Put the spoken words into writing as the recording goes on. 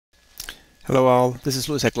Hello all, this is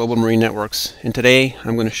Louis at Global Marine Networks, and today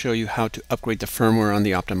I'm going to show you how to upgrade the firmware on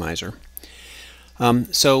the optimizer.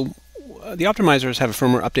 The optimizers have a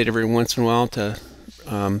firmware update every once in a while to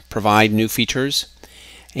provide new features,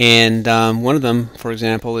 and one of them, for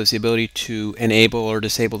example, is the ability to enable or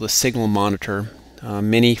disable the signal monitor.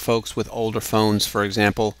 Many folks with older phones, for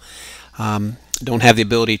example, don't have the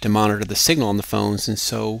ability to monitor the signal on the phones, and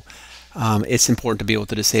so it's important to be able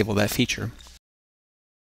to disable that feature.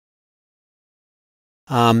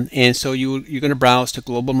 And so you're going to browse to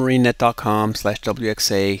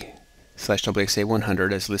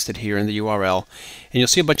globalmarinenet.com/WXA/WXA100 as listed here in the URL, and you'll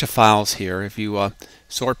see a bunch of files here. If you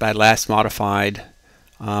sort by last modified,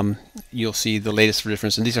 you'll see the latest for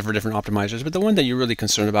difference, and these are for different optimizers, but the one that you're really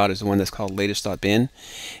concerned about is the one that's called latest.bin.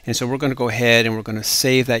 And so we're going to go ahead and we're going to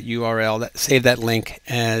save that URL, save that link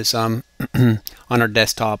as on our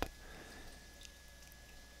desktop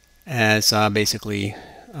as basically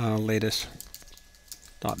latest.bin,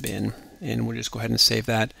 and we'll just go ahead and save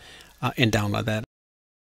that and download that.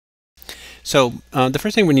 So the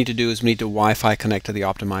first thing we need to do is we need to Wi-Fi connect to the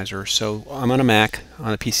optimizer. So I'm on a Mac.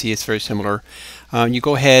 On a PC it's very similar. You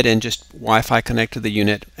go ahead and just Wi-Fi connect to the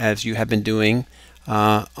unit as you have been doing.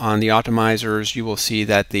 On the optimizers you will see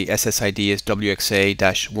that the SSID is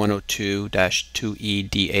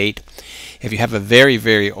WXA-102-2ED8. If you have a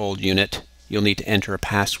very old unit, you'll need to enter a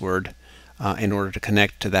password in order to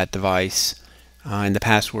connect to that device. And the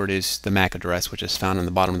password is the MAC address, which is found on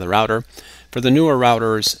the bottom of the router. For the newer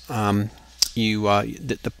routers,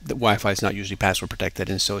 the Wi-Fi is not usually password protected,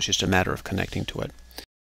 and so it's just a matter of connecting to it.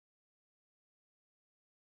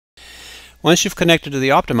 Once you've connected to the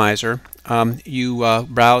optimizer, you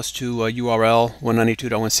browse to URL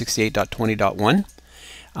 192.168.20.1,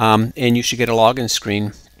 and you should get a login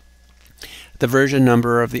screen. The version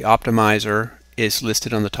number of the optimizer is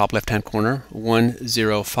listed on the top left hand corner.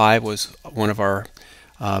 105 was one of our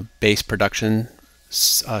base production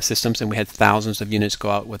systems, and we had thousands of units go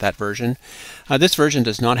out with that version. This version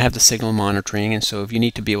does not have the signal monitoring, and so if you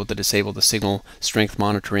need to be able to disable the signal strength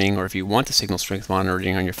monitoring, or if you want the signal strength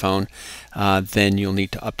monitoring on your phone, then you'll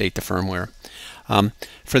need to update the firmware.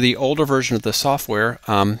 For the older version of the software,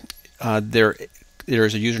 there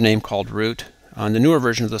is a username called root. On the newer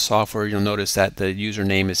version of the software, you'll notice that the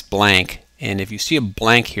username is blank. And if you see a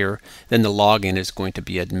blank here, then the login is going to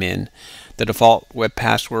be admin. The default web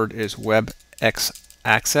password is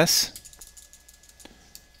webxaccess.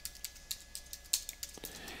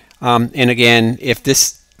 And again, if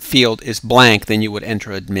this field is blank, then you would enter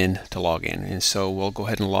admin to log in. And so we'll go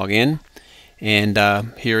ahead and log in. And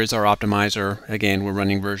here is our optimizer. Again, we're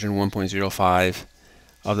running version 1.05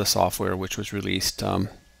 of the software, which was released, I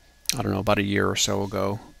don't know, about a year or so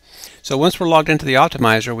ago. So once we're logged into the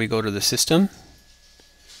optimizer, we go to the System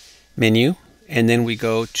menu, and then we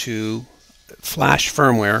go to Flash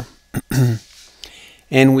Firmware,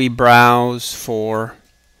 and we browse for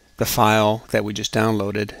the file that we just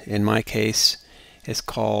downloaded. In my case, it's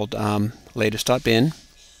called latest.bin.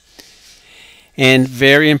 And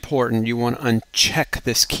very important, you want to uncheck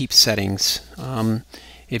this Keep Settings.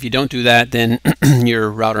 If you don't do that, then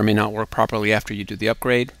your router may not work properly after you do the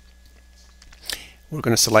upgrade. We're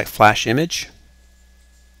going to select Flash Image.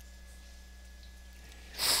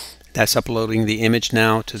 That's uploading the image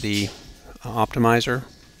now to the optimizer.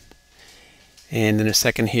 And in a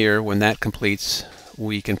second here, when that completes,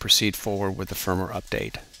 we can proceed forward with the firmware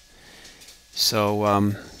update. So,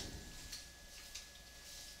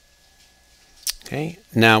 okay,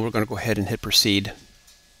 now we're going to go ahead and hit Proceed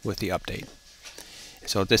with the update.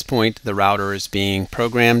 So at this point, the router is being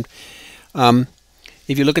programmed.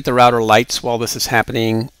 If you look at the router lights while this is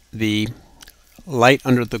happening, the light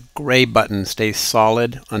under the gray button stays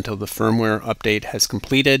solid until the firmware update has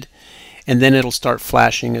completed, and then it'll start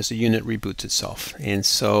flashing as the unit reboots itself. And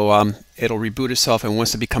so it'll reboot itself, and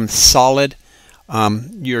once it becomes solid,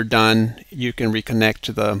 you're done. You can reconnect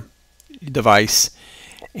to the device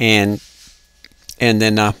and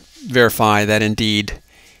then verify that indeed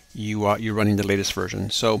you're running the latest version.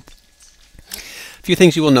 So a few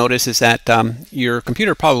things you will notice is that your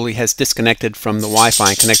computer probably has disconnected from the Wi-Fi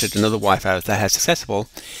and connected to another Wi-Fi that has accessible,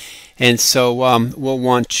 and so we'll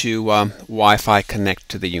want to Wi-Fi connect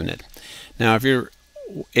to the unit. Now, if you're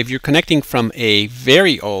connecting from a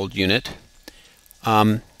very old unit,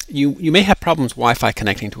 you may have problems Wi-Fi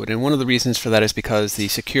connecting to it, and one of the reasons for that is because the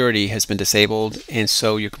security has been disabled, and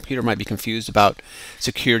so your computer might be confused about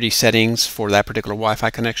security settings for that particular Wi-Fi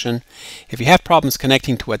connection. If you have problems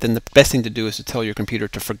connecting to it, then the best thing to do is to tell your computer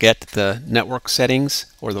to forget the network settings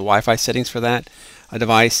or the Wi-Fi settings for that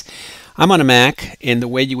device. I'm on a Mac, and the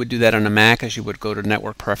way you would do that on a Mac is you would go to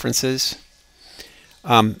Network Preferences,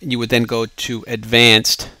 you would then go to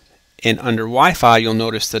Advanced, and under Wi-Fi you'll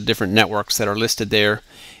notice the different networks that are listed there,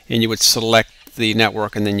 and you would select the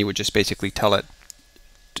network, and then you would just basically tell it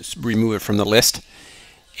to remove it from the list.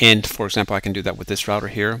 And for example, I can do that with this router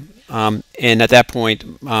here. And at that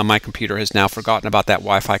point, my computer has now forgotten about that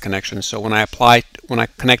Wi-Fi connection. So when I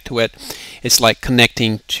connect to it, it's like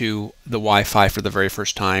connecting to the Wi-Fi for the very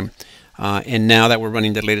first time. And now that we're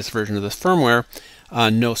running the latest version of this firmware,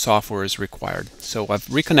 no software is required. So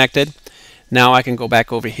I've reconnected. Now I can go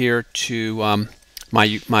back over here to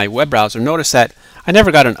my web browser. Notice that I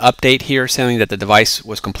never got an update here saying that the device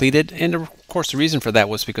was completed, and of course the reason for that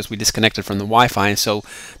was because we disconnected from the Wi-Fi, and so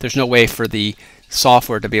there's no way for the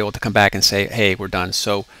software to be able to come back and say, hey, we're done.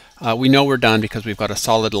 So we know we're done because we've got a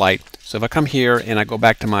solid light. So if I come here and I go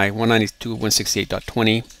back to my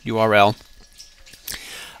 192.168.20 URL,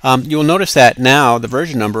 you'll notice that now the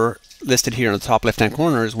version number listed here in the top left hand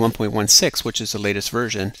corner is 1.16, which is the latest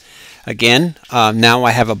version. Again, now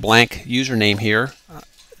I have a blank username here.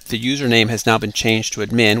 The username has now been changed to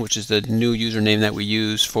admin, which is the new username that we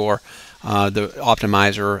use for the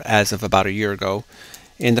optimizer as of about a year ago.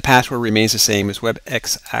 And the password remains the same as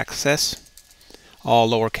WebEx-access, all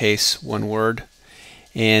lowercase, one word.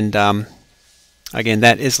 And again,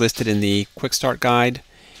 that is listed in the Quick Start Guide.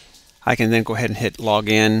 I can then go ahead and hit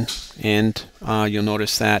login, and you'll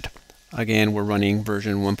notice that again we're running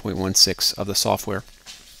version 1.16 of the software.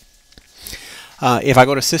 If I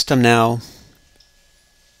go to System now,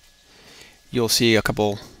 you'll see a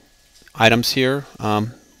couple items here.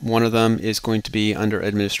 One of them is going to be under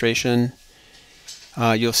Administration.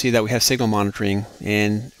 You'll see that we have signal monitoring,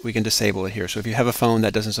 and we can disable it here. So if you have a phone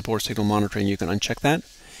that doesn't support signal monitoring, you can uncheck that,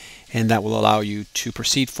 and that will allow you to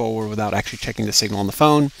proceed forward without actually checking the signal on the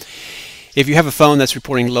phone. If you have a phone that's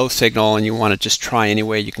reporting low signal and you want to just try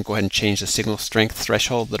anyway, you can go ahead and change the signal strength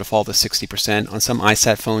threshold. The default is 60%. On some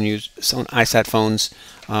IsatPhones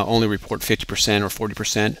only report 50% or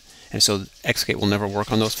 40%, and so Xgate will never work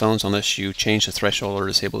on those phones unless you change the threshold or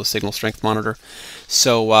disable the signal strength monitor.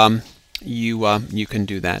 So you can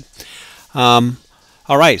do that.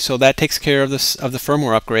 All right, so that takes care of the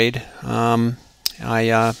firmware upgrade.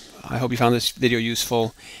 I hope you found this video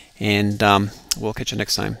useful, and we'll catch you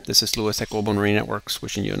next time. This is Lewis at Global Marine Networks,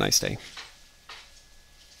 wishing you a nice day.